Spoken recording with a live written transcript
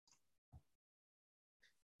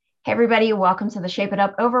Hey, everybody, welcome to the Shape It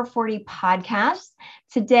Up Over 40 podcast.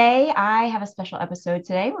 Today, I have a special episode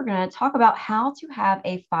today. We're going to talk about how to have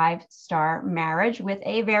a five-star marriage with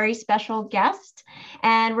a very special guest.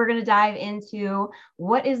 And we're going to dive into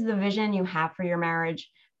what is the vision you have for your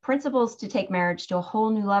marriage, principles to take marriage to a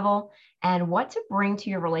whole new level, and what to bring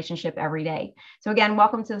to your relationship every day. So again,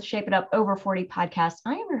 welcome to the Shape It Up Over 40 podcast.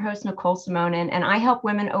 I am your host, Nicole Simonin, and I help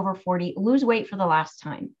women over 40 lose weight for the last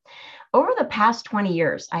time. Over the past 20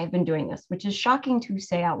 years, I have been doing this, which is shocking to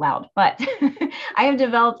say out loud, but I have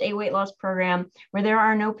developed a weight loss program where there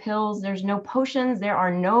are no pills, there's no potions, there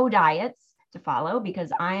are no diets to follow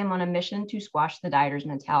because I am on a mission to squash the dieter's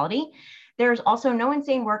mentality. There's also no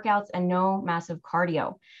insane workouts and no massive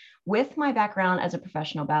cardio. With my background as a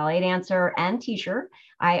professional ballet dancer and teacher,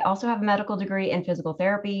 I also have a medical degree in physical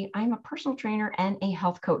therapy. I'm a personal trainer and a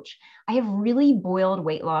health coach. I have really boiled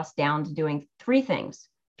weight loss down to doing three things: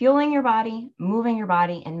 fueling your body, moving your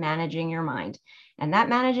body, and managing your mind. And that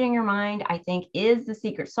managing your mind, I think, is the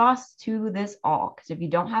secret sauce to this all. Because if you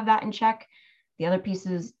don't have that in check, the other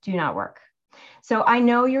pieces do not work. So I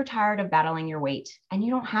know you're tired of battling your weight, and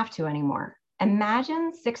you don't have to anymore.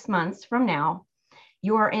 Imagine 6 months from now,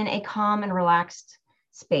 you are in a calm and relaxed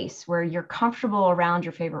space where you're comfortable around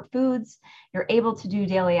your favorite foods. You're able to do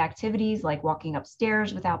daily activities like walking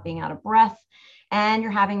upstairs without being out of breath. And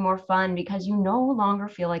you're having more fun because you no longer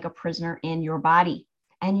feel like a prisoner in your body.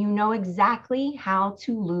 And you know exactly how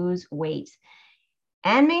to lose weight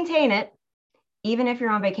and maintain it, even if you're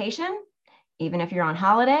on vacation, even if you're on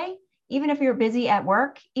holiday, even if you're busy at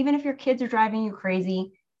work, even if your kids are driving you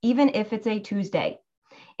crazy, even if it's a Tuesday.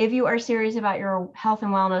 If you are serious about your health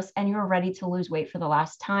and wellness and you're ready to lose weight for the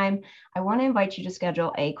last time, I want to invite you to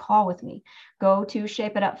schedule a call with me. Go to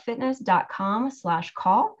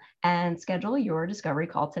shapeitupfitness.com/call and schedule your discovery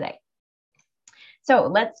call today. So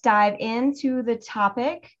let's dive into the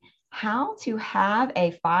topic, how to have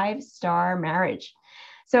a five-star marriage.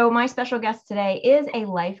 So my special guest today is a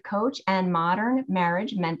life coach and modern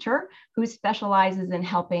marriage mentor who specializes in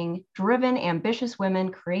helping driven, ambitious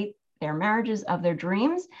women create their marriages of their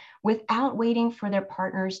dreams without waiting for their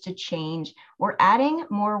partners to change or adding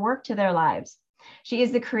more work to their lives. She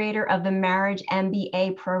is the creator of the Marriage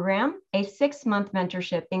MBA program, a 6-month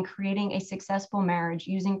mentorship in creating a successful marriage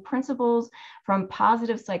using principles from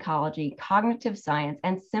positive psychology, cognitive science,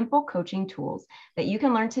 and simple coaching tools that you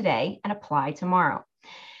can learn today and apply tomorrow.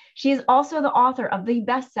 She is also the author of the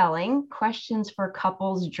best-selling Questions for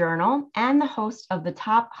Couples Journal and the host of the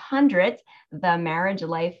Top 100, the Marriage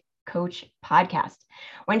Life Coach podcast.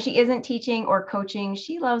 When she isn't teaching or coaching,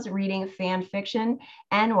 she loves reading fan fiction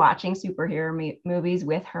and watching superhero movies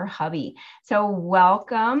with her hubby. So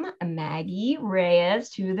welcome, Maggie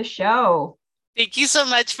Reyes, to the show. Thank you so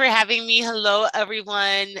much for having me. Hello,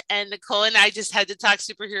 everyone. And Nicole and I just had to talk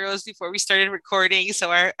superheroes before we started recording.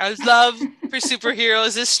 So our love for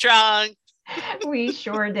superheroes is strong. We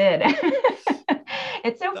sure did.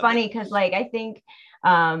 It's so funny because I think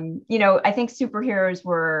I think superheroes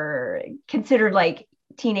were considered like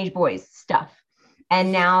teenage boys stuff.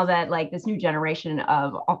 And now that this new generation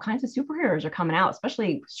of all kinds of superheroes are coming out,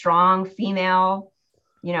 especially strong female,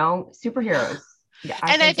 superheroes. Yeah,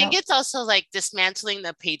 I think it's also dismantling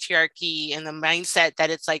the patriarchy and the mindset that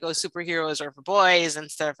it's superheroes are for boys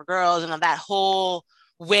instead of for girls. And that whole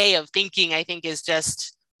way of thinking, I think, is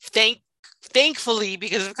just thankfully,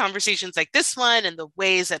 because of conversations like this one and the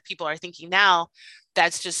ways that people are thinking now,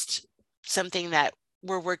 that's just something that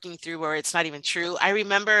we're working through where it's not even true. I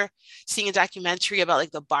remember seeing a documentary about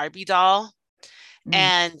the Barbie doll.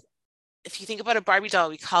 And if you think about a Barbie doll,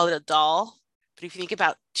 we call it a doll. But if you think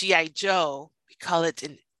about G.I. Joe, we call it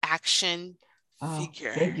an action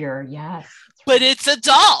figure. Yes. But it's a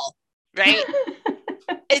doll, right?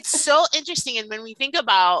 It's so interesting. And when we think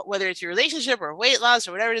about whether it's your relationship or weight loss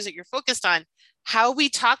or whatever it is that you're focused on, how we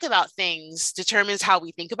talk about things determines how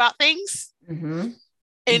we think about things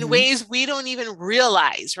in ways we don't even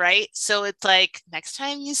realize, right? So it's next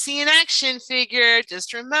time you see an action figure,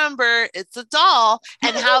 just remember it's a doll.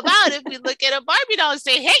 And how about if we look at a Barbie doll and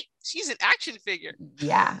say, hey, she's an action figure?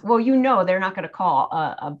 Yeah. Well, they're not going to call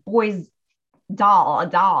a boy's doll a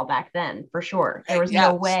doll back then, for sure. There was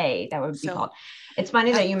no way that would be called. It's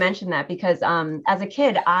funny that you mentioned that because as a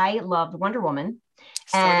kid, I loved Wonder Woman.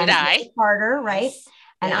 And did I. Carter, right? Yes.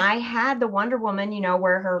 And I had the Wonder Woman,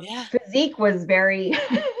 where her physique was very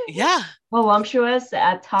voluptuous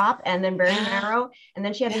at top and then very narrow. And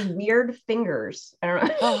then she had these weird fingers. I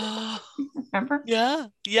don't know. Remember? Yeah.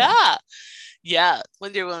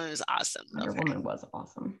 Wonder Woman was awesome. Wonder Woman was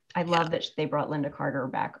awesome. I love that they brought Linda Carter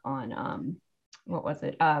back on, what was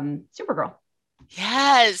it? Supergirl.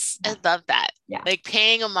 Yes, I love that. Yeah. like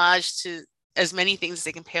paying homage to as many things as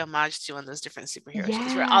they can pay homage to on those different superhero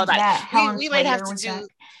shows. We're all Yeah, about it. yeah. Helen We might have Slater to was back.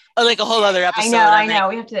 do like a whole other I know, episode I on like know.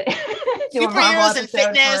 We have to do a Marvel superheroes and episode for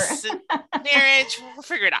fitness and marriage. We'll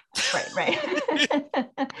figure it right,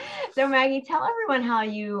 out. right. So Maggie, tell everyone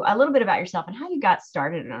a little bit about yourself and how you got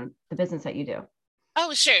started on the business that you do.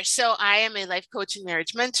 Oh, sure. So I am a life coach and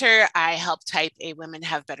marriage mentor. I help type A women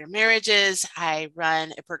have better marriages. I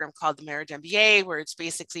run a program called the Marriage MBA, where it's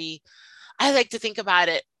basically, I like to think about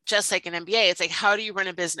it just like an MBA. It's like, how do you run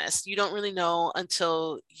a business? You don't really know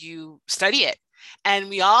until you study it. And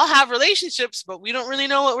we all have relationships, but we don't really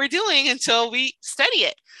know what we're doing until we study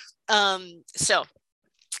it. So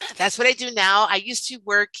that's what I do now. I used to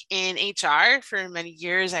work in HR for many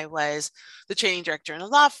years. I was the training director in a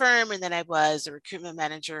law firm, and then I was a recruitment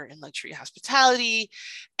manager in luxury hospitality.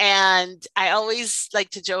 And I always like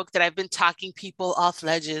to joke that I've been talking people off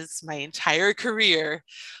ledges my entire career.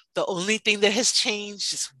 The only thing that has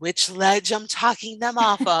changed is which ledge I'm talking them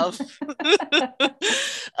off of.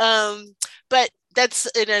 But that's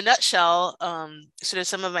in a nutshell, sort of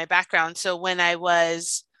some of my background. So when I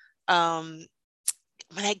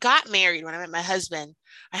got married, when I met my husband,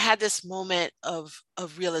 I had this moment of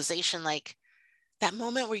realization, like that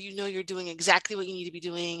moment where you know you're doing exactly what you need to be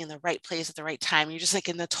doing in the right place at the right time. You're just like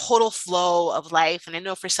in the total flow of life. And I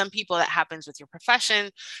know for some people that happens with your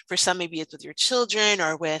profession. For some, maybe it's with your children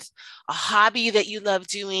or with a hobby that you love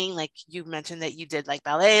doing. Like you mentioned that you did like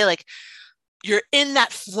ballet, like you're in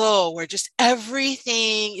that flow where just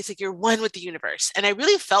everything, it's like you're one with the universe. And I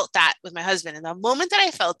really felt that with my husband. And the moment that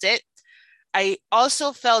I felt it, I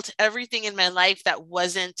also felt everything in my life that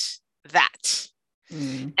wasn't that.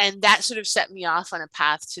 And that sort of set me off on a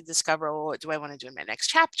path to discover, well, what do I want to do in my next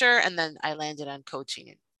chapter? And then I landed on coaching,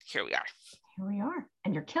 and here we are. Here we are,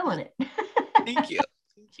 and you're killing it. Thank you.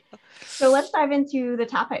 Thank you. So let's dive into the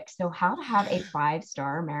topic. So how to have a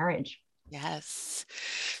 5-star marriage. Yes.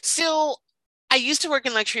 So I used to work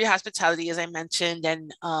in luxury hospitality, as I mentioned,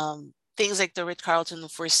 and things like the Ritz-Carlton, the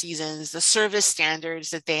Four Seasons, the service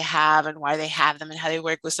standards that they have and why they have them and how they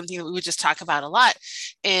work was something that we would just talk about a lot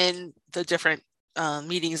in the different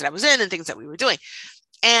meetings that I was in and things that we were doing.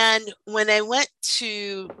 And when I went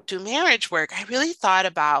to do marriage work, I really thought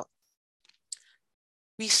about,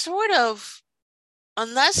 we sort of,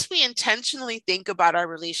 unless we intentionally think about our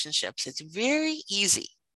relationships, it's very easy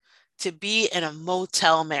to be in a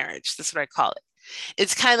motel marriage. That's what I call it.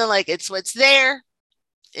 It's kind of like, it's what's there.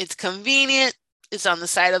 It's convenient. It's on the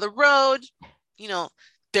side of the road. You know,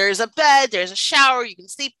 there's a bed, there's a shower, you can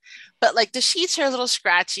sleep. But like the sheets are a little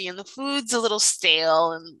scratchy and the food's a little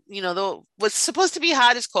stale. And, you know, what's supposed to be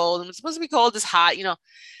hot is cold and what's supposed to be cold is hot, you know,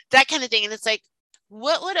 that kind of thing. And it's like,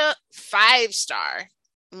 what would a 5-star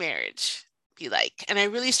marriage be like? And I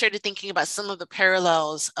really started thinking about some of the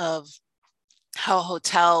parallels of how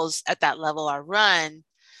hotels at that level are run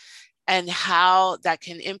and how that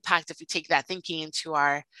can impact if we take that thinking into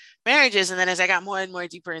our marriages. And then as I got more and more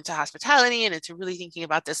deeper into hospitality and into really thinking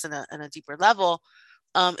about this in a deeper level,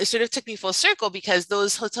 it sort of took me full circle because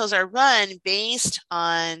those hotels are run based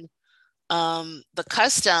on the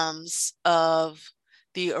customs of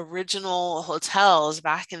the original hotels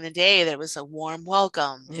back in the day. There was a warm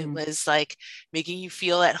welcome. It was like making you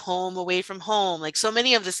feel at home away from home. Like so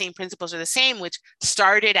many of the same principles are the same, which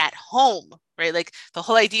started at home, right? Like the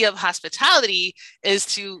whole idea of hospitality is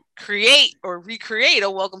to create or recreate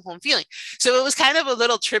a welcome home feeling. So it was kind of a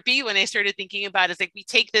little trippy when I started thinking about it. It's like we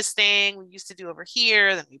take this thing we used to do over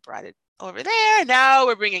here, then we brought it over there. Now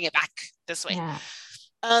we're bringing it back this way. Yeah.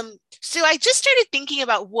 So I just started thinking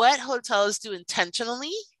about what hotels do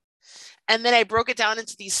intentionally. And then I broke it down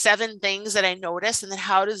into these 7 things that I noticed. And then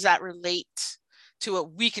how does that relate to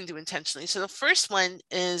what we can do intentionally? So the first one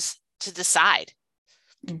is to decide,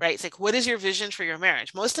 right? It's like, what is your vision for your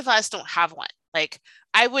marriage? Most of us don't have one. Like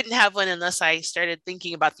I wouldn't have one unless I started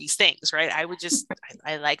thinking about these things, right? I would just,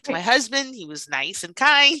 I liked my husband. He was nice and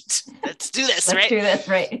kind. Let's do this, right? Let's do this,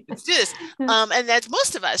 right? Let's do this. And that's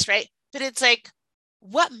most of us, right? But it's like,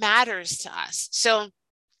 what matters to us? So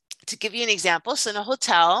to give you an example, so in a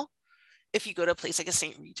hotel, if you go to a place like a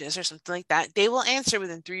St. Regis or something like that, they will answer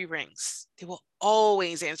within 3 rings. They will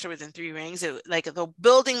always answer within 3 rings. Like the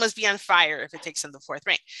building must be on fire if it takes them the 4th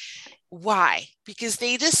ring. Why? Because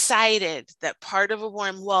they decided that part of a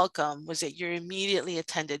warm welcome was that you're immediately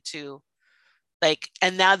attended to, like,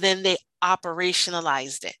 and now then they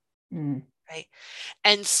operationalized it. Right.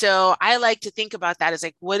 And so I like to think about that as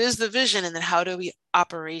like, what is the vision? And then how do we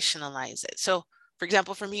operationalize it? So for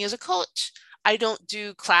example, for me as a coach, I don't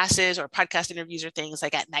do classes or podcast interviews or things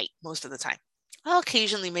like at night most of the time. I'll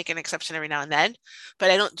occasionally make an exception every now and then,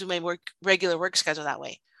 but I don't do my regular work schedule that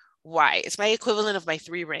way. Why? It's my equivalent of my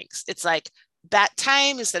 3 rings. It's like that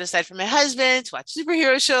time is set aside for my husband to watch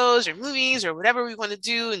superhero shows or movies or whatever we want to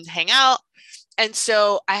do and hang out. And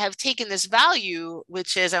so I have taken this value,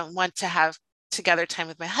 which is I want to have together time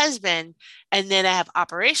with my husband. And then I have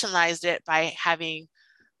operationalized it by having,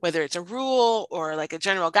 whether it's a rule or like a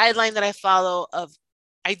general guideline that I follow of,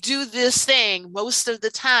 I do this thing most of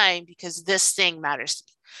the time because this thing matters to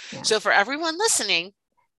me. Yeah. So for everyone listening,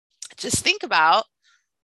 just think about,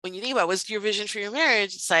 when you think about what's your vision for your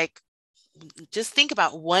marriage, it's like, just think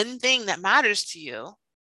about one thing that matters to you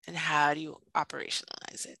and how do you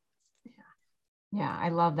operationalize it? Yeah, I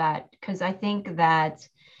love that, because I think that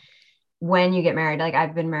when you get married, like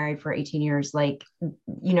I've been married for 18 years, like,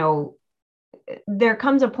 you know, there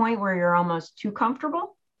comes a point where you're almost too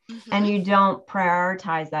comfortable and you don't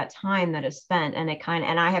prioritize that time that is spent. And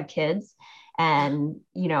and I have kids, and,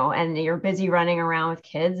 you know, and you're busy running around with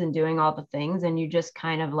kids and doing all the things. And you just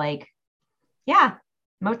kind of like, yeah,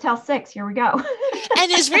 Motel 6, here we go.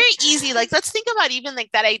 And it's very easy. Like, let's think about even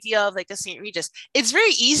like that idea of like a St. Regis. It's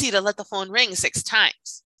very easy to let the phone ring 6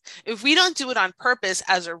 times. If we don't do it on purpose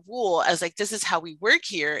as a rule, as like, this is how we work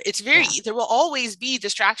here, it's very, there will always be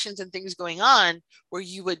distractions and things going on where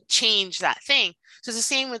you would change that thing. So it's the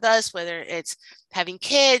same with us, whether it's having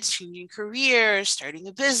kids, changing careers, starting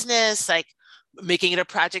a business, like making it a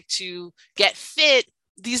project to get fit,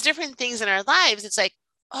 these different things in our lives. It's like,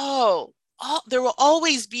 there will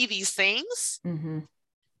always be these things.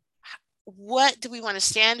 What do we want to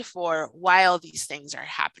stand for while these things are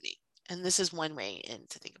happening? And this is one way in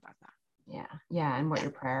to think about that. Yeah. And what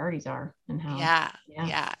your priorities are and how.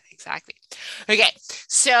 Yeah, exactly. Okay.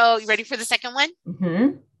 So you ready for the second one?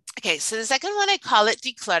 Okay. So the second one, I call it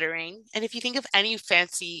decluttering. And if you think of any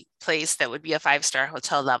fancy place that would be a 5-star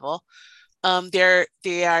hotel level,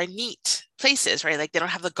 they are neat places, right? Like they don't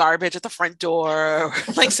have the garbage at the front door or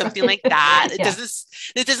like something like that.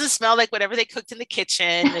 It doesn't smell like whatever they cooked in the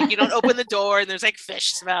kitchen. Like you don't open the door and there's like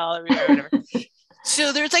fish smell everywhere, whatever.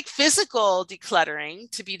 So there's like physical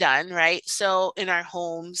decluttering to be done, right? So in our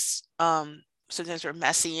homes, sometimes we're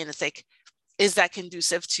messy and it's like, is that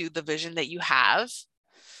conducive to the vision that you have?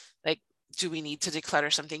 Like, do we need to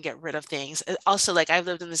declutter something, get rid of things? Also, like I've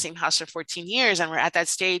lived in the same house for 14 years and we're at that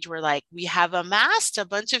stage where like we have amassed a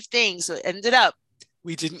bunch of things that ended up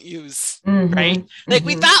we didn't use, right? Like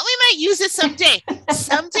we thought we might use it someday.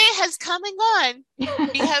 Someday has come and gone.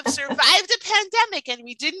 We have survived a pandemic and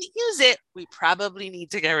we didn't use it. We probably need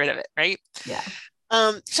to get rid of it, right? Yeah.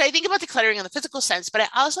 So I think about decluttering in the physical sense, but I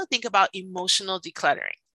also think about emotional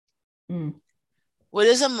decluttering. What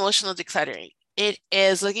is emotional decluttering? It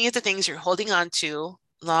is looking at the things you're holding on to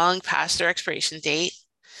long past their expiration date.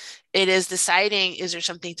 It is deciding, is there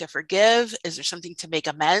something to forgive? Is there something to make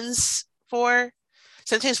amends for?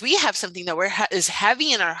 Sometimes we have something that is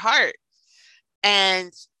heavy in our heart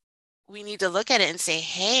and we need to look at it and say,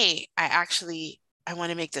 hey, I want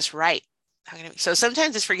to make this right. So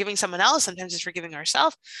sometimes it's forgiving someone else, sometimes it's forgiving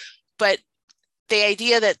ourselves. But the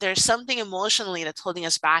idea that there's something emotionally that's holding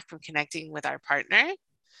us back from connecting with our partner,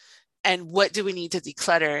 and what do we need to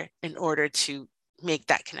declutter in order to make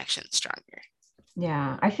that connection stronger?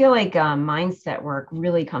 Yeah, I feel like mindset work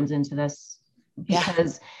really comes into this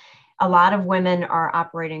because a lot of women are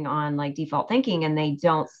operating on like default thinking and they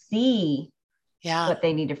don't see what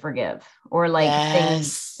they need to forgive, or like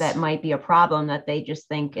things that might be a problem that they just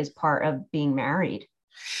think is part of being married.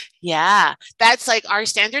 Yeah, that's like our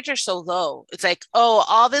standards are so low. It's like, oh,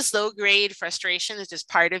 all this low grade frustration is just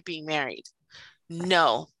part of being married.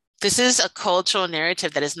 No, this is a cultural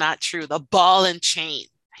narrative that is not true. The ball and chain.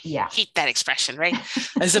 I hate that expression, right?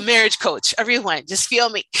 As a marriage coach, everyone just feel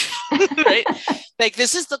me, right? Like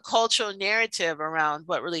this is the cultural narrative around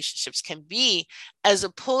what relationships can be, as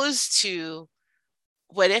opposed to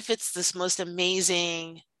what if it's this most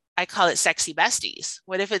amazing, I call it sexy besties.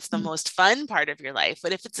 What if it's the most fun part of your life?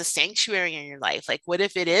 What if it's a sanctuary in your life? Like, what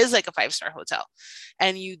if it is like a 5-star hotel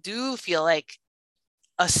and you do feel like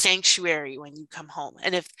a sanctuary when you come home?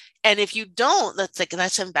 And if you don't,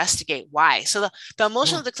 let's investigate why. So the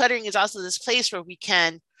emotional decluttering is also this place where we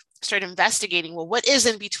can start investigating, well, what is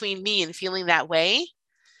in between me and feeling that way?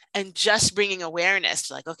 And just bringing awareness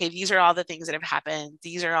to like, okay, these are all the things that have happened.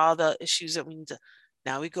 These are all the issues that we need to,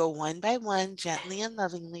 now we go one by one, gently and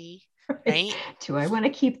lovingly, right? Do I want to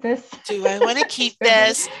keep this? Do I want to keep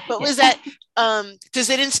this? What was that? Does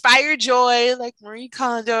it inspire joy? Like Marie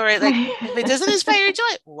Kondo, right? Like if it doesn't inspire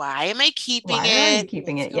joy, why am I keeping it?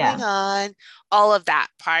 What's going on? All of that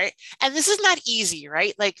part. And this is not easy,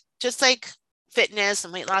 right? Like just like fitness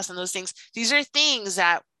and weight loss and those things, these are things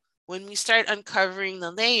that when we start uncovering the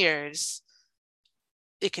layers,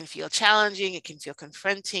 it can feel challenging, it can feel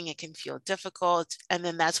confronting, it can feel difficult. And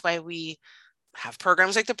then that's why we have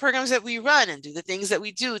programs like the programs that we run and do the things that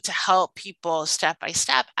we do to help people step by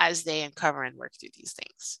step as they uncover and work through these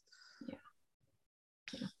things. Yeah.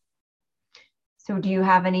 Yeah. So do you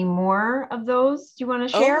have any more of those you want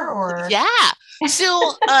to share? Oh, or yeah.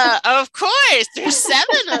 So of course, there's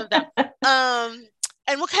 7 of them.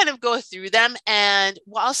 And we'll kind of go through them, and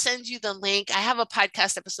I'll send you the link. I have a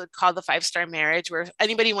podcast episode called The 5-Star Marriage, where if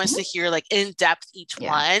anybody wants to hear like in depth each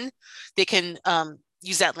one, they can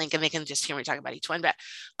use that link and they can just hear me talk about each one. But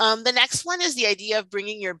the next one is the idea of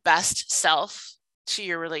bringing your best self to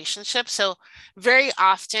your relationship. So very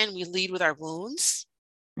often we lead with our wounds.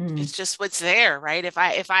 It's just what's there, right? If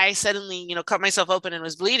I suddenly, cut myself open and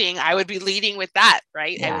was bleeding, I would be leading with that,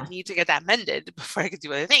 right? Yeah. I would need to get that mended before I could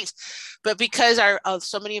do other things. But because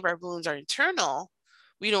so many of our wounds are internal,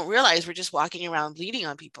 we don't realize we're just walking around bleeding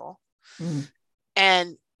on people.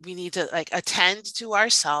 And we need to attend to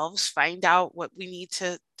ourselves, find out what we need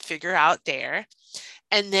to figure out there.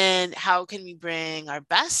 And then how can we bring our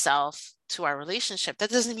best self to our relationship? That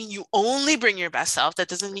doesn't mean you only bring your best self. That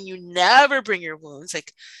doesn't mean you never bring your wounds.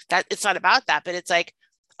 That it's not about that, but it's a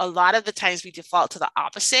lot of the times we default to the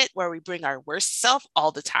opposite, where we bring our worst self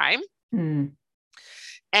all the time.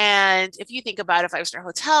 And if you think about a 5-star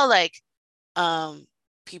hotel,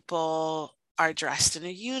 people are dressed in a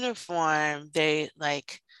uniform. There's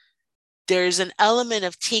an element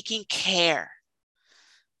of taking care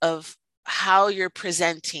of how you're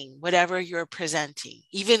presenting, whatever you're presenting,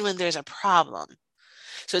 even when there's a problem.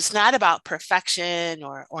 So it's not about perfection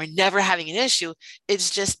or never having an issue.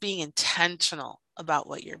 It's just being intentional about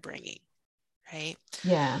what you're bringing, right?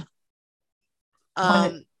 Yeah. Go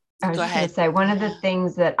I was just going to say, one of the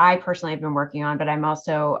things that I personally have been working on, but I'm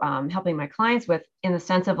also helping my clients with, in the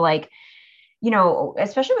sense of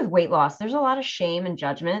especially with weight loss, there's a lot of shame and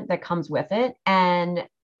judgment that comes with it. And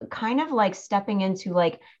kind of stepping into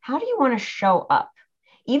how do you want to show up?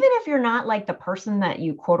 Even if you're not the person that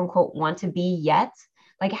you quote unquote want to be yet,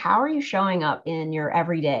 how are you showing up in your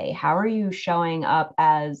everyday? How are you showing up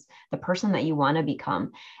as the person that you want to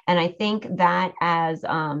become? And I think that as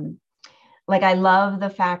I love the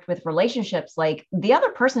fact with relationships, the other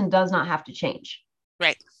person does not have to change.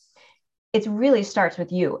 Right. It really starts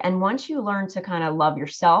with you. And once you learn to kind of love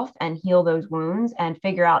yourself and heal those wounds and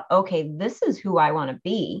figure out, okay, this is who I want to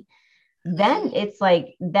be, then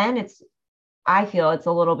I feel it's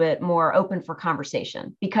a little bit more open for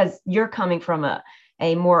conversation, because you're coming from a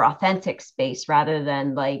more authentic space rather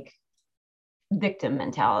than victim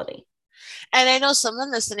mentality. And I know someone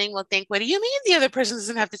listening will think, what do you mean the other person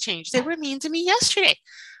doesn't have to change? They were mean to me yesterday.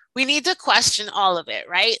 We need to question all of it,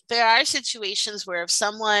 right? There are situations where if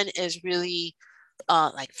someone is really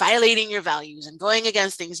violating your values and going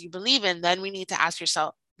against things you believe in, then we need to ask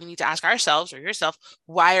ourselves or yourself,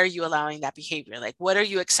 why are you allowing that behavior? What are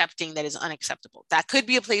you accepting that is unacceptable? That could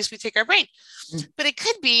be a place we take our brain, but it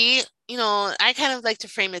could be, I kind of like to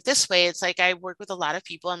frame it this way. It's I work with a lot of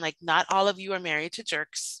people, and not all of you are married to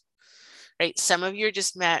jerks, right? Some of you are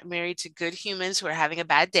just married to good humans who are having a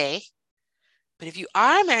bad day. But if you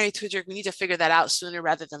are married to a jerk, we need to figure that out sooner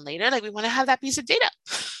rather than later. We want to have that piece of data.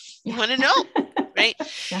 We want to know, right?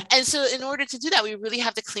 Yeah. And so in order to do that, we really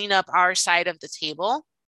have to clean up our side of the table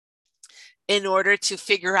in order to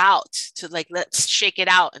figure out, let's shake it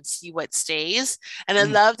out and see what stays. And I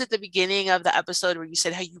loved at the beginning of the episode where you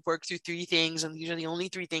said how you work through 3 things, and these are the only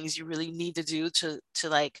 3 things you really need to do to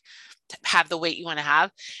have the weight you want to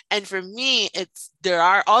have. And for me, there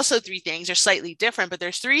are also 3 things. They're slightly different, but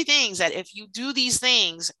there's 3 things that if you do these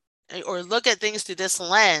things or look at things through this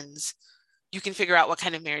lens, you can figure out what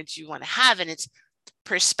kind of marriage you want to have. And it's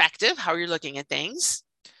perspective, how you're looking at things;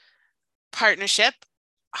 partnership,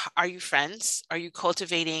 are you friends? Are you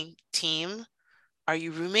cultivating team? Are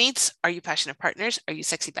you roommates? Are you passionate partners? Are you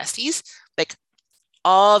sexy besties?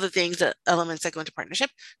 All the things, elements that go into partnership.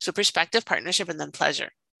 So perspective, partnership, and then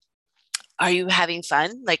pleasure. Are you having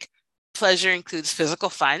fun? Pleasure includes physical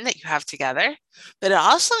fun that you have together, but it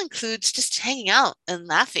also includes just hanging out and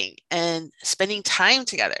laughing and spending time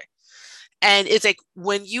together. And it's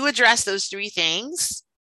when you address those 3 things,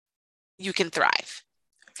 you can thrive.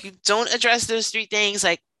 If you don't address those 3 things,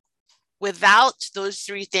 without those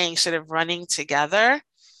 3 things sort of running together,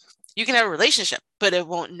 you can have a relationship, but it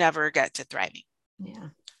won't never get to thriving. Yeah.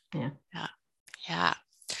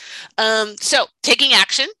 So taking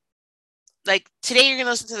action. Today, you're going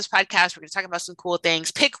to listen to this podcast. We're going to talk about some cool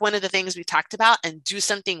things. Pick one of the things we talked about and do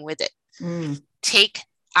something with it. Take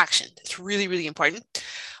action. It's really, really important.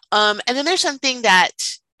 And then there's something that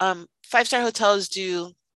 5-star hotels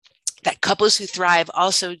do that Couples Who Thrive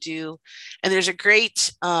also do. And there's a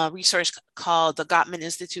great resource called the Gottman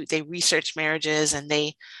Institute. They research marriages and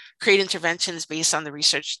they create interventions based on their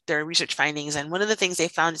research findings. And one of the things they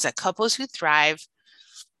found is that couples who thrive,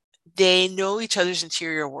 they know each other's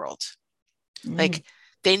interior world. Like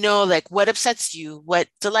they know like what upsets you, what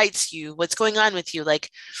delights you, what's going on with you. Like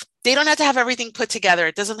they don't have to have everything put together.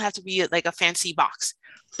 It doesn't have to be like a fancy box,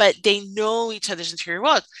 but they know each other's interior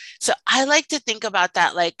world. So I like to think about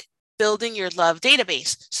that like building your love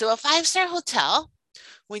database. So a 5-star hotel,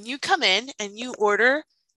 when you come in and you order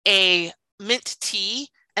a mint tea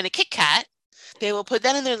and a Kit Kat, they will put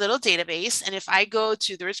that in their little database. And if I go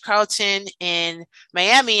to the Ritz-Carlton in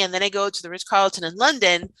Miami and then I go to the Ritz-Carlton in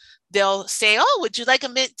London, they'll say, oh, would you like a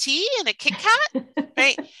mint tea and a Kit Kat?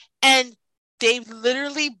 Right. And they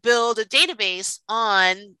literally build a database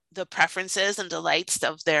on the preferences and delights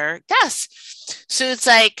of their guests. So it's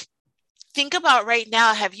like, think about right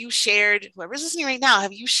now, have you shared, whoever's listening right now,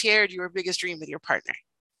 have you shared your biggest dream with your partner?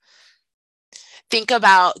 Think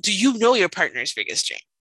about, do you know your partner's biggest dream?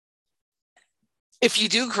 If you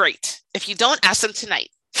do, great. If you don't, ask them tonight.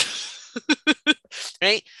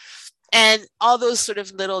 Right? And all those sort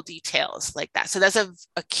of little details like that. So that's a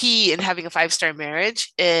key in having a 5-star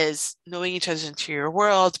marriage is knowing each other's interior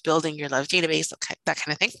world, building your love database, that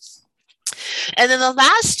kind of thing. And then the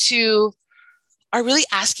last two are really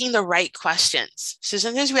asking the right questions. So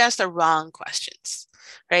sometimes we ask the wrong questions,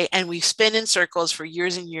 right? And we spin in circles for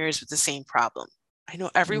years and years with the same problem. I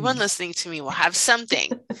know everyone listening to me will have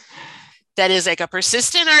something that is like a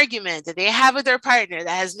persistent argument that they have with their partner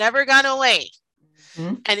that has never gone away.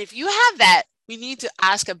 And if you have that, we need to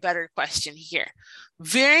ask a better question here.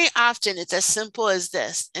 Very often it's as simple as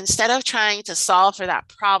this. Instead of trying to solve for that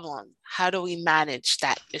problem, how do we manage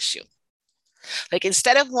that issue? Like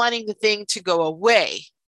instead of wanting the thing to go away,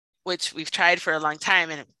 which we've tried for a long time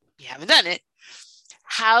and we haven't done it,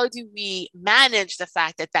 how do we manage the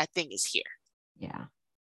fact that that thing is here? Yeah.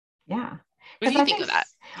 Yeah. What do you think of that?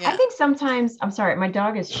 Yeah. I think sometimes, I'm sorry, my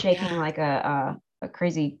dog is shaking like a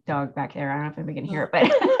crazy dog back there. I don't know if anybody can hear it, but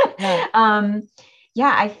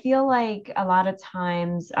yeah, I feel like a lot of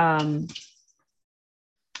times, I'm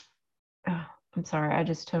sorry, I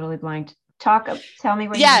just totally blanked. Tell me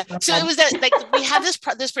what you so it was that like we have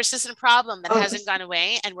this persistent problem that hasn't gone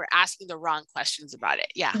away and we're asking the wrong questions about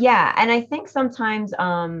it. Yeah. And I think sometimes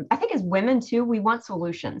I think as women too, we want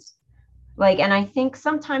solutions. Like, and I think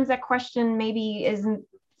sometimes that question maybe isn't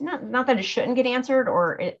not that it shouldn't get answered,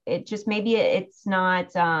 or it just maybe it's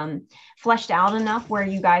not fleshed out enough where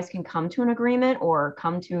you guys can come to an agreement or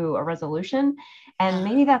come to a resolution. And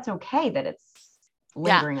maybe that's okay that it's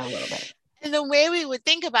lingering a little bit. And the way we would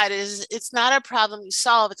think about it is it's not a problem you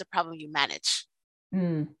solve, it's a problem you manage.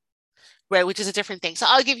 Right, which is a different thing. So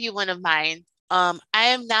I'll give you one of mine. I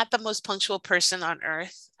am not the most punctual person on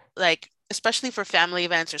earth, like especially for family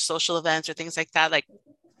events or social events or things like that. Like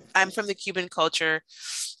I'm from the Cuban culture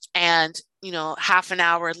and, you know, half an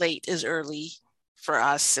hour late is early for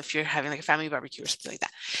us if you're having like a family barbecue or something like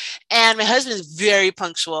that. And my husband is very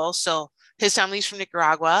punctual. So his family's from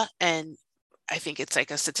Nicaragua and I think it's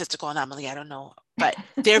like a statistical anomaly. I don't know, but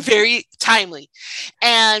they're very timely.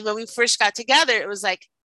 And when we first got together, it was like,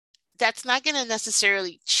 that's not going to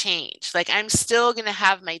necessarily change. Like I'm still going to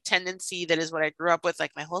have my tendency that is what I grew up with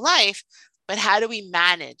like my whole life, but how do we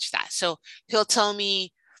manage that? So he'll tell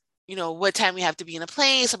me, you know, what time we have to be in a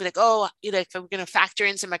place. I'll be like, oh, you know, if I'm going to factor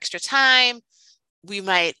in some extra time, we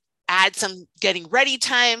might add some getting ready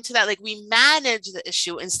time to that. Like we manage the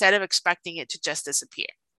issue instead of expecting it to just disappear.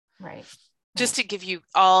 Right. Just to give you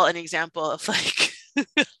all an example of like,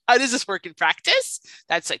 how does this work in practice?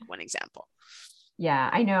 That's like one example. Yeah,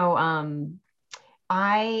 I know. I'm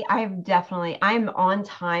on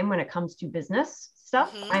time when it comes to business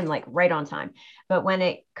stuff. I'm like right on time. But when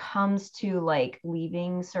it comes to like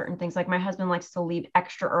leaving certain things, like my husband likes to leave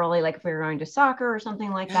extra early, like if we were going to soccer or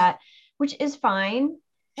something like that, which is fine.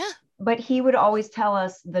 Yeah. But he would always tell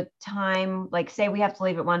us the time, like say we have to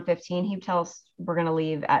leave at 1:15. He would tell us we're going to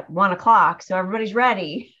leave at 1:00. So everybody's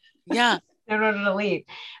ready. Yeah. In order to leave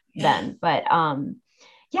then. But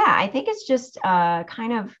yeah, I think it's just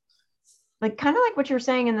kind of like what you're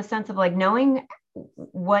saying in the sense of like knowing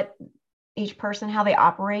what each person, how they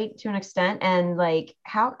operate to an extent, and like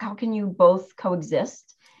how can you both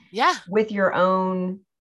coexist with your own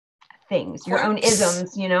things, your own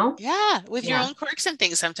isms, you know? With your own quirks and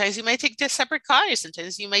things. Sometimes you might take just separate cars.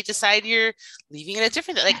 Sometimes you might decide you're leaving it a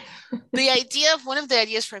different, like the idea of one of the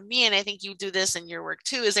ideas for me, and I think you do this in your work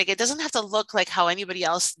too, is like, it doesn't have to look like how anybody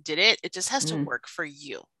else did it. It just has to work for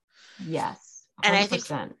you. Yes. 100%. And I think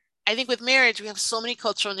I think with marriage, we have so many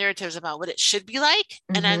cultural narratives about what it should be like.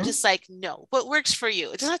 And I'm just like, no, what works for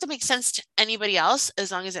you? It doesn't have to make sense to anybody else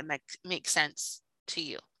as long as it makes sense to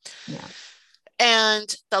you. Yeah.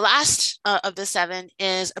 And the last of the 7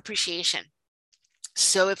 is appreciation.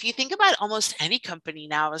 So if you think about almost any company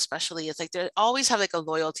now, especially, it's like they always have like a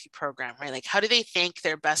loyalty program, right? Like, how do they thank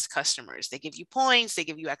their best customers? They give you points, they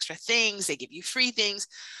give you extra things, they give you free things.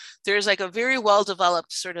 There's like a very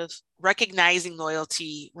well-developed sort of recognizing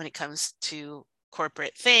loyalty when it comes to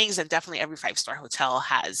corporate things. And definitely every 5-star hotel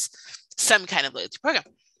has some kind of loyalty program.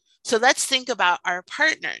 So let's think about our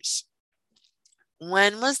partners.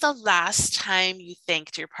 When was the last time you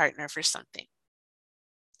thanked your partner for something?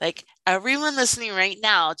 Like, everyone listening right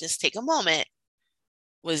now, just take a moment.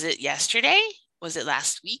 Was it yesterday? Was it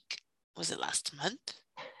last week? Was it last month?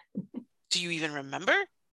 Do you even remember?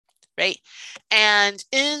 Right? And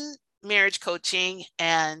in marriage coaching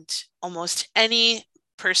and almost any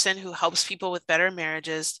person who helps people with better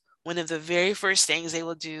marriages, one of the very first things they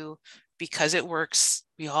will do, because it works,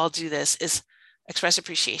 we all do this, is express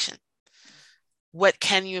appreciation. What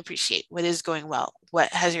can you appreciate? What is going well? What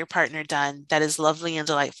has your partner done that is lovely and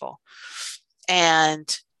delightful?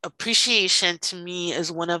 And appreciation to me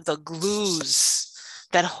is one of the glues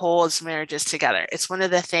that holds marriages together. It's one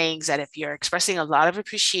of the things that if you're expressing a lot of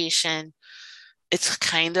appreciation, it's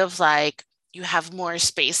kind of like you have more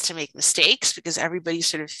space to make mistakes because everybody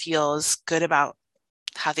sort of feels good about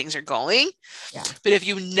how things are going. Yeah. But if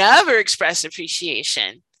you never express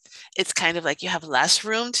appreciation, it's kind of like you have less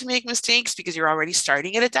room to make mistakes because you're already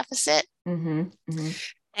starting at a deficit. And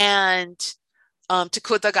to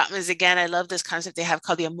quote the Gottmans again, I love this concept they have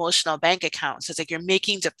called the emotional bank account. So it's like you're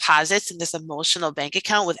making deposits in this emotional bank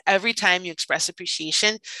account with every time you express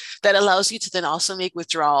appreciation that allows you to then also make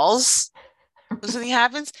withdrawals when something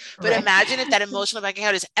happens. But imagine if that emotional bank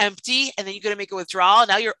account is empty and then you're going to make a withdrawal.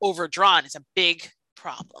 Now you're overdrawn. It's a big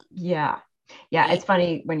problem. Yeah. Yeah. It's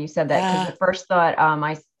funny when you said that because the first thought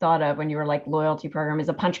I thought of when you were like loyalty program is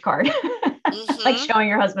a punch card. Like showing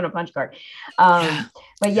your husband a punch card.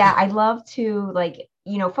 But yeah, I love to like,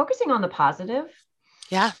 focusing on the positive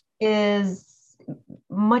is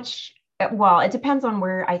much, well, it depends on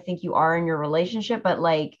where I think you are in your relationship, but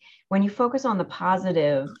like when you focus on the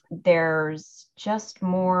positive, there's just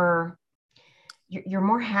more, you're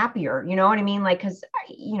more happier, you know what I mean? Like, cause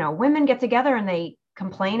women get together and they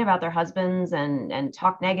complain about their husbands and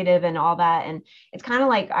talk negative and all that. And it's kind of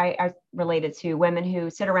like I related to women who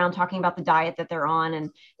sit around talking about the diet that they're on and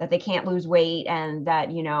that they can't lose weight and that,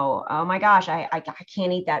 oh my gosh, I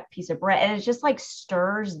can't eat that piece of bread. And it just like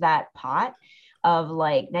stirs that pot of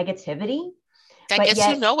like negativity. That gets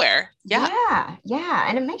you nowhere. Yeah.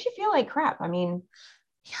 And it makes you feel like crap. I mean,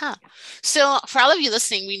 yeah. So for all of you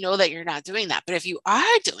listening, we know that you're not doing that. But if you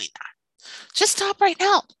are doing that, just stop right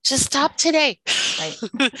now. Just stop today. Right.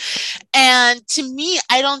 And to me,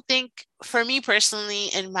 I don't think, for me personally,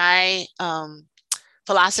 in my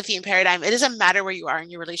philosophy and paradigm, it doesn't matter where you are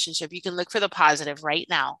in your relationship. You can look for the positive right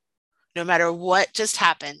now, no matter what just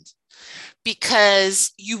happened,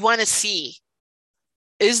 because you want to see,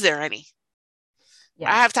 is there any?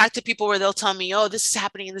 Yeah. I have talked to people where they'll tell me, oh, this is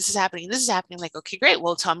happening and this is happening and this is happening. I'm like, okay, great.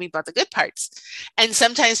 Well, tell me about the good parts. And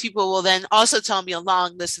sometimes people will then also tell me a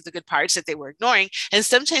long list of the good parts that they were ignoring. And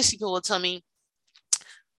sometimes people will tell me,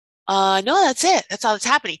 no, that's it. That's all that's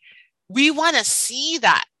happening. We want to see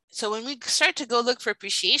that. So when we start to go look for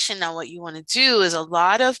appreciation, now what you want to do is, a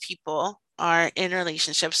lot of people are in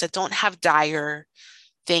relationships that don't have dire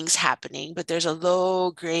things happening, but there's a low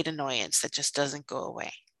grade annoyance that just doesn't go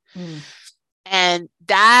away. And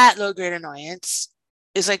that low grade annoyance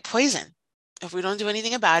is like poison. If we don't do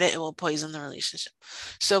anything about it, it will poison the relationship.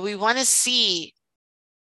 So we want to see,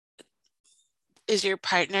 is your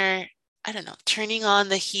partner, I don't know, turning on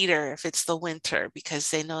the heater if it's the winter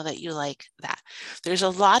because they know that you like that. There's a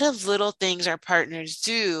lot of little things our partners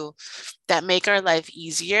do that make our life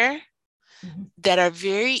easier, that are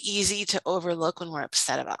very easy to overlook when we're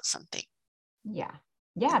upset about something. Yeah.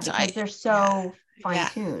 Because they're so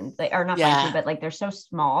fine-tuned. They are not fine-tuned, but like they're so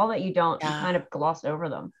small that you kind of gloss over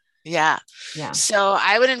them. Yeah. So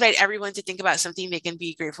I would invite everyone to think about something they can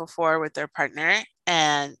be grateful for with their partner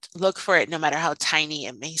and look for it, no matter how tiny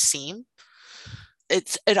it may seem.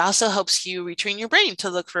 It also helps you retrain your brain to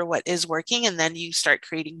look for what is working, and then you start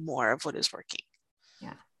creating more of what is working.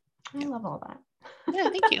 Yeah. I love all that. Yeah,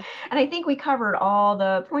 thank you. And I think we covered all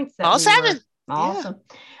the points that all 7.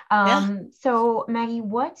 Awesome. So Maggie,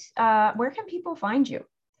 where can people find you?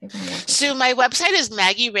 So my website is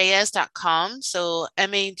maggiereyes.com. So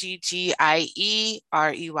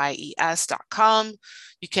maggiereyes.com.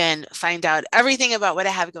 You can find out everything about what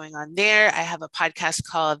I have going on there. I have a podcast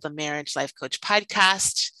called the Marriage Life Coach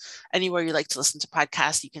Podcast. Anywhere you like to listen to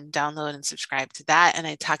podcasts, you can download and subscribe to that. And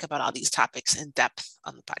I talk about all these topics in depth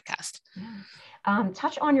on the podcast.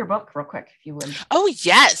 Touch on your book real quick, if you would. Oh,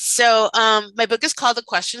 yes. So my book is called The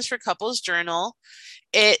Questions for Couples Journal.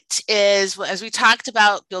 It is, as we talked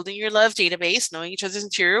about, building your love database, knowing each other's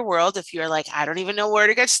interior world. If you're like, I don't even know where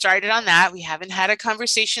to get started on that. We haven't had a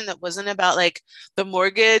conversation that wasn't about like the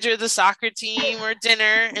mortgage or the soccer team or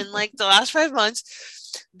dinner in like the last 5 months.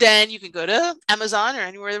 Then you can go to Amazon or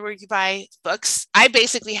anywhere where you buy books. I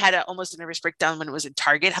basically had almost a nervous breakdown when it was in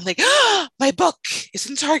Target. I'm like, oh, my book is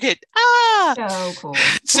in Target. So cool.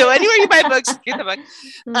 So anywhere you buy books, get the book.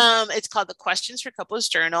 It's called The Questions for Couples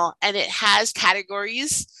Journal, and it has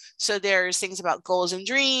categories. So there's things about goals and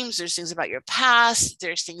dreams. There's things about your past.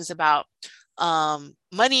 There's things about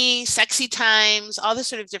money, sexy times, all the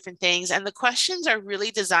sort of different things. And the questions are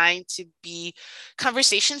really designed to be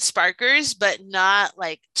conversation sparkers, but not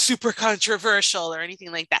like super controversial or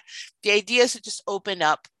anything like that. The idea is to just open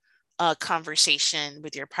up a conversation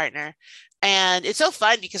with your partner. And it's so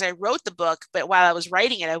fun because I wrote the book, but while I was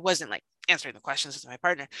writing it, I wasn't like answering the questions with my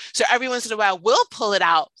partner. So every once in a while, we'll pull it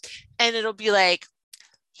out and it'll be like,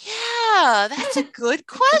 yeah, that's a good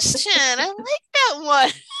question. I like that one.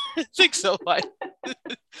 It's like so fun.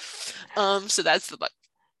 So that's the book.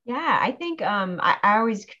 Yeah, I think I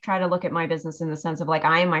always try to look at my business in the sense of like,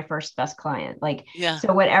 I am my first best client. Like, yeah.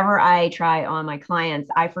 So whatever I try on my clients,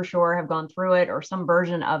 I for sure have gone through it or some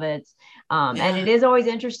version of it. And it is always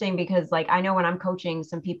interesting because like, I know when I'm coaching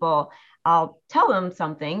some people, I'll tell them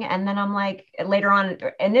something. And then I'm like, later on,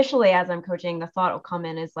 initially, as I'm coaching, the thought will come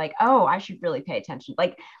in is like, oh, I should really pay attention.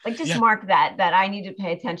 Like just mark that I need to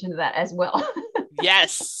pay attention to that as well.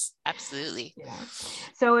 Yes, absolutely. Yeah.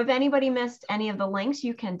 So if anybody missed any of the links,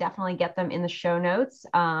 you can definitely get them in the show notes.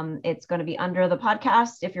 It's going to be under the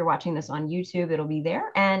podcast. If you're watching this on YouTube, it'll be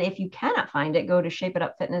there. And if you cannot find it, go to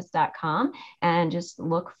shapeitupfitness.com and just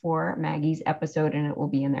look for Maggie's episode and it will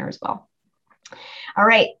be in there as well. All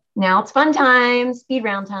right. Now it's fun time, speed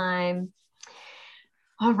round time.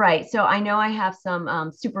 All right. So I know I have some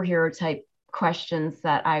superhero type questions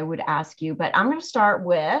that I would ask you, but I'm going to start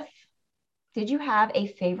with, did you have a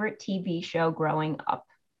favorite TV show growing up?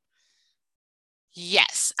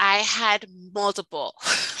 Yes, I had multiple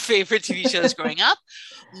favorite TV shows growing up.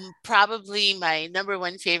 Probably my number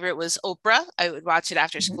one favorite was Oprah. I would watch it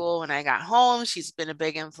after school when I got home. She's been a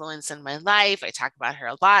big influence in my life. I talk about her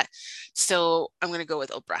a lot. So I'm going to go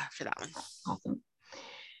with Oprah for that one. Awesome.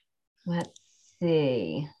 Let's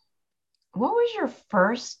see. What was your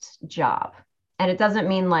first job? And it doesn't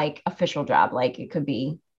mean like official job. Like it could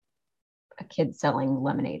be a kid selling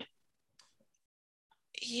lemonade.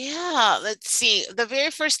 Yeah, let's see. The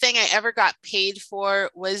very first thing I ever got paid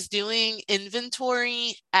for was doing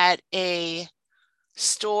inventory at a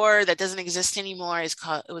store that doesn't exist anymore. It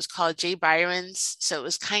was called J. Byron's. So it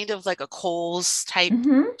was kind of like a Kohl's type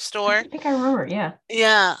store. I think I remember. Yeah.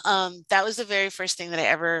 Yeah. That was the very first thing that I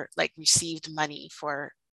ever like received money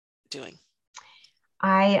for doing. When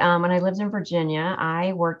I lived in Virginia,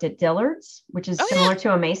 I worked at Dillard's, which is similar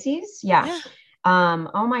to a Macy's. Yeah.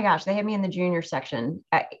 Oh my gosh, they had me in the junior section.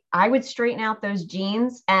 I would straighten out those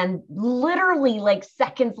jeans and literally like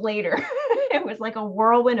seconds later, it was like a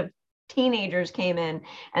whirlwind of teenagers came in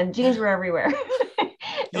and jeans were everywhere.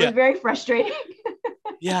 It was very frustrating.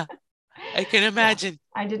 Yeah, I can imagine.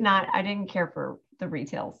 I didn't care for the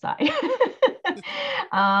retail side.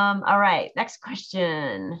 All right, next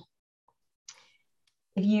question.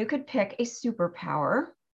 If you could pick a superpower,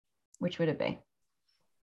 which would it be?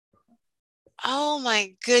 Oh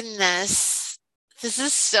my goodness. This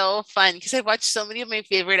is so fun because I've watched so many of my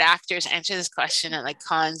favorite actors answer this question at like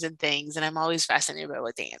cons and things, and I'm always fascinated by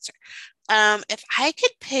what they answer. If I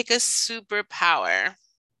could pick a superpower,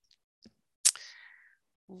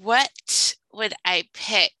 what would I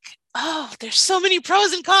pick? Oh, there's so many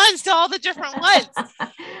pros and cons to all the different ones.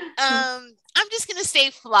 I'm just going to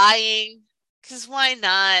say flying because why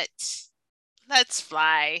not? Let's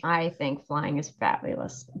fly. I think flying is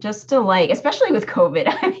fabulous. Just to like, especially with COVID.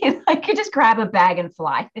 I mean, I could just grab a bag and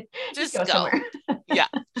fly. Just go somewhere. Yeah.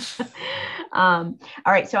 All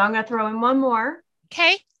right. So I'm going to throw in one more.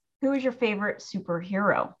 Okay. Who is your favorite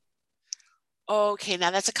superhero? Okay,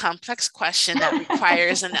 now that's a complex question that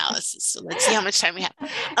requires analysis. So let's see how much time we have.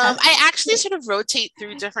 I actually sort of rotate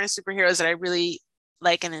through different superheroes that I really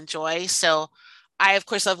like and enjoy. So I, of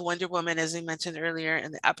course, love Wonder Woman, as I mentioned earlier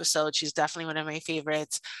in the episode. She's definitely one of my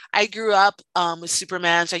favorites. I grew up with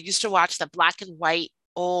Superman. So I used to watch the black and white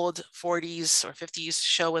old 40s or 50s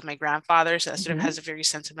show with my grandfather. So that sort of has a very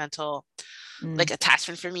sentimental like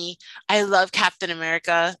attachment for me. I love Captain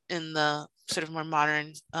America in the sort of more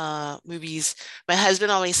modern movies. My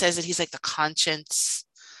husband always says that he's like the conscience.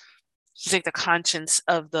 He's like the conscience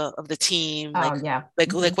of the team. Oh, yeah.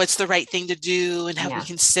 Like what's the right thing to do, and have we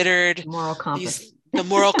considered moral compass? The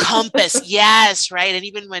moral compass. Yes, right. And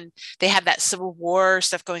even when they have that Civil War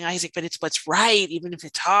stuff going on, he's like, but it's what's right, even if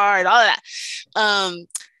it's hard, all of that.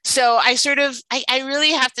 So I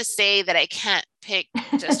really have to say that I can't pick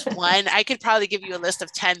just one. I could probably give you a list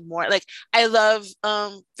of 10 more. Like I love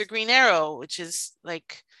the Green Arrow, which is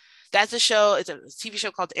like, that's a show, it's a TV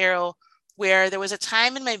show called Arrow, where there was a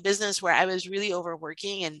time in my business where I was really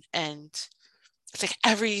overworking and it's like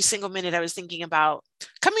every single minute I was thinking about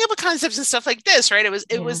coming up with concepts and stuff like this, right? It was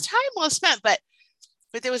time well spent, but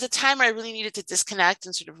there was a time where I really needed to disconnect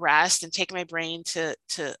and sort of rest and take my brain to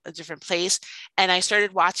a different place. And I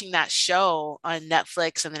started watching that show on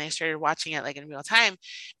Netflix, and then I started watching it like in real time.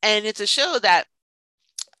 And it's a show that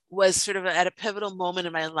was sort of at a pivotal moment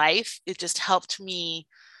in my life. It just helped me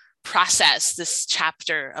process this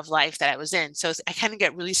chapter of life that I was in. So I kind of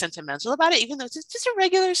get really sentimental about it, even though it's just a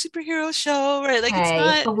regular superhero show, right? Like it's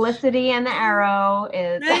not Felicity and the Arrow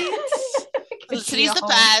is right. Felicity's the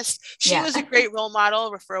best. She was a great role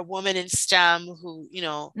model for a woman in STEM who, you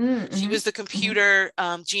know, she was the computer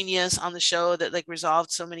genius on the show that like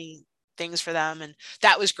resolved so many things for them. And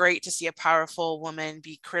that was great to see a powerful woman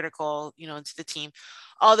be critical, you know, to the team,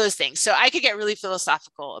 all those things. So I could get really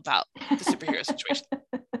philosophical about the superhero situation.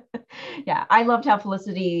 Yeah, I loved how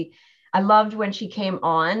Felicity, I loved when she came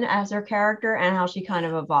on as her character and how she kind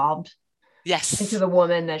of evolved into the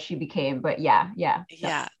woman that she became. But that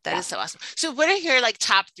is so awesome. So what are your like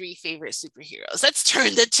top 3 favorite superheroes? Let's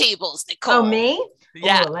turn the tables, Nicole. Oh, me?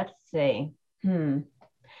 Yeah. Ooh, let's see.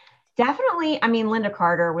 Definitely, I mean, Linda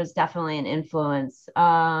Carter was definitely an influence.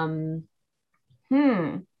 Oh,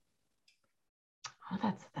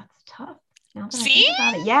 that's tough. Now that I think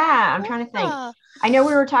about it. Yeah, I'm trying to think. I know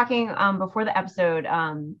we were talking before the episode,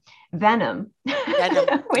 Venom.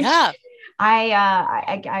 Which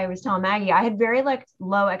I was telling Maggie, I had very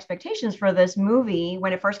low expectations for this movie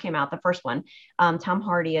when it first came out, the first one. Tom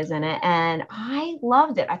Hardy is in it, and I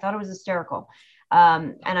loved it. I thought it was hysterical.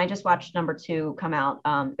 And I just watched number 2 come out.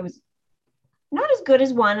 It was not as good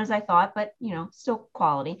as 1 as I thought, but you know, still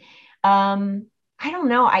quality. I don't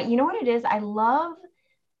know. You know what it is? I love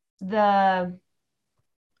the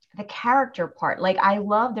character part. Like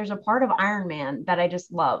there's a part of Iron Man that I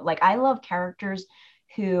just love. Like I love characters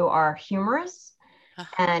who are humorous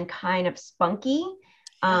and kind of spunky,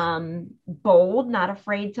 bold, not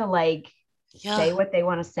afraid to say what they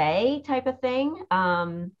want to say type of thing.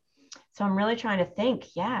 So I'm really trying to think.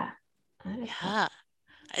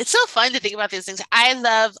 It's so fun to think about these things. I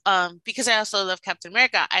love, because I also love Captain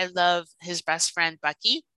America, I love his best friend,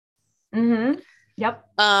 Bucky. Yep.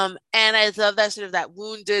 And I love that sort of that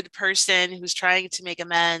wounded person who's trying to make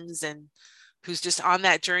amends and who's just on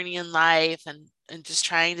that journey in life and just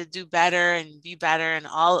trying to do better and be better, and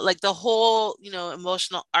all like the whole, you know,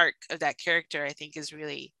 emotional arc of that character, I think is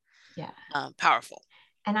really powerful.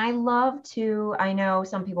 And I love to, I know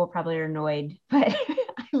some people probably are annoyed, but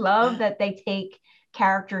I love that they take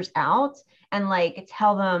characters out and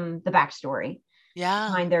tell them the backstory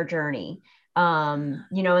behind their journey. You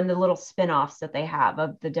know, and the little spin-offs that they have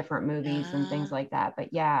of the different movies and things like that. But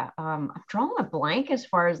I'm drawing a blank as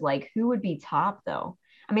far as who would be top though.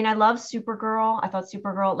 I mean, I love Supergirl. I thought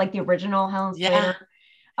Supergirl, like the original Helen Slater.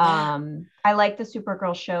 I like the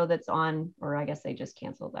Supergirl show that's on, or I guess they just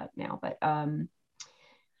canceled that now, but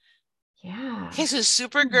okay, so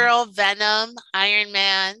Supergirl, Venom, Iron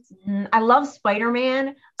Man. I love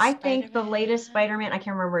Spider-Man. I think the latest Spider-Man, I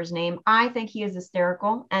can't remember his name. I think he is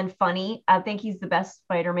hysterical and funny. I think he's the best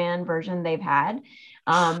Spider-Man version they've had.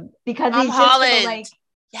 Because Tom he's Holland. Just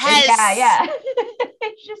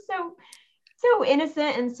it's just so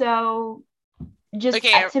innocent and so just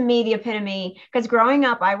to me the epitome. Because growing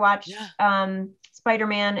up, I watched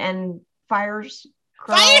Spider-Man and Firestar.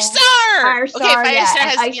 Firestar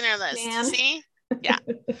has to be in our list. See? Yeah.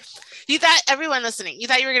 You thought, everyone listening, you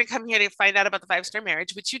thought you were going to come here to find out about the 5-star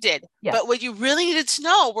marriage, which you did. Yes. But what you really needed to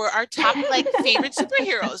know were our top favorite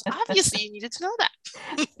superheroes. Obviously, you needed to know that.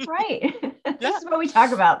 Right. This is what we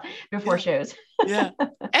talk about before shows. And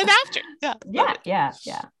after. Yeah.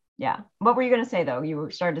 What were you going to say though? You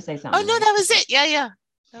started to say something. Oh no, that was it. Yeah.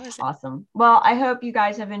 That was it. Awesome. Well, I hope you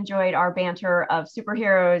guys have enjoyed our banter of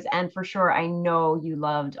superheroes. And for sure, I know you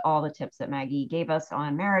loved all the tips that Maggie gave us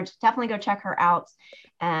on marriage. Definitely go check her out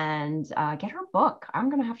and get her book. I'm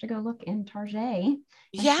going to have to go look in Target.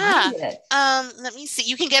 Yeah. Let me see.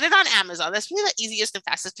 You can get it on Amazon. That's really the easiest and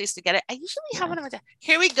fastest place to get it. I usually have it on my desk.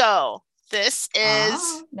 Here we go. This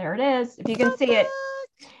is there it is. If you can see it.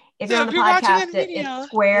 If so you're on the podcast, it's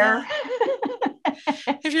square.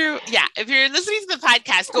 Yeah. if you're listening to the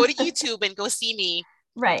podcast, go to YouTube and go see me.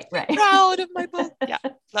 Right. Proud of my book. Yeah,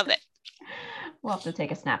 love it. We'll have to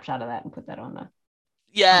take a snapshot of that and put that on the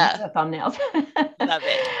thumbnails. Love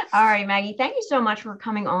it. All right, Maggie, thank you so much for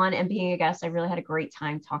coming on and being a guest. I really had a great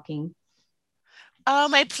time talking. Oh,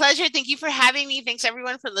 my pleasure. Thank you for having me. Thanks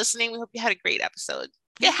everyone for listening. We hope you had a great episode.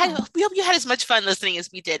 We hope you had as much fun listening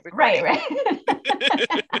as we did recording. Right.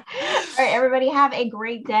 All right, everybody, have a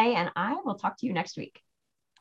great day, and I will talk to you next week.